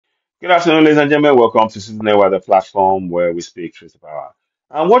Good afternoon, ladies and gentlemen. Welcome to Sustenance, the platform where we speak truth to power.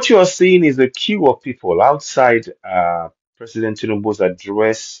 And what you are seeing is a queue of people outside President Tinubu's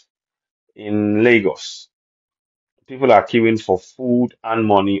address in Lagos. People are queuing for food and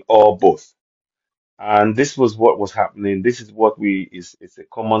money, or both. And this was what was happening. This is what we is it's a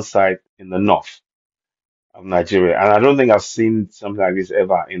common sight in the north of Nigeria. And I don't think I've seen something like this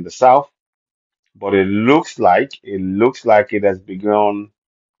ever in the south. But it looks like it has begun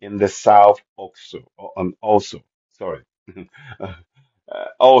in the south also. Sorry.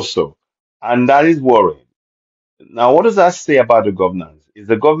 Also, and that is worrying. Now, what does that say about the governance? Is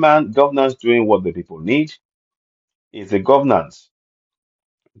the governance doing what the people need? Is the governance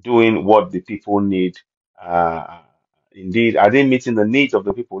doing what the people need? Uh, Indeed, are they meeting the needs of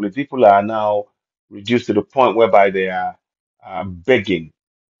the people? The people are now reduced to the point whereby they are begging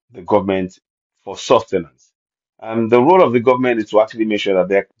the government for sustenance. The role of the government is to actually make sure that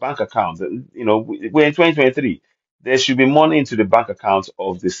their bank accounts, we're in 2023, there should be money into the bank accounts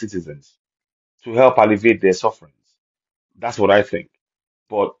of the citizens to help alleviate their sufferings. That's what I think.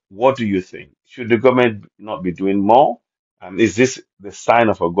 But what do you think? Should the government not be doing more? Is this the sign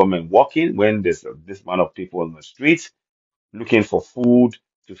of a government working when there's this amount of people on the streets looking for food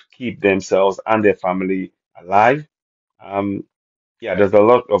to keep themselves and their family alive? Um, yeah, there's a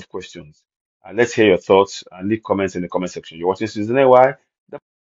lot of questions. Let's hear your thoughts and leave comments in the comment section. You're watching Susan AY.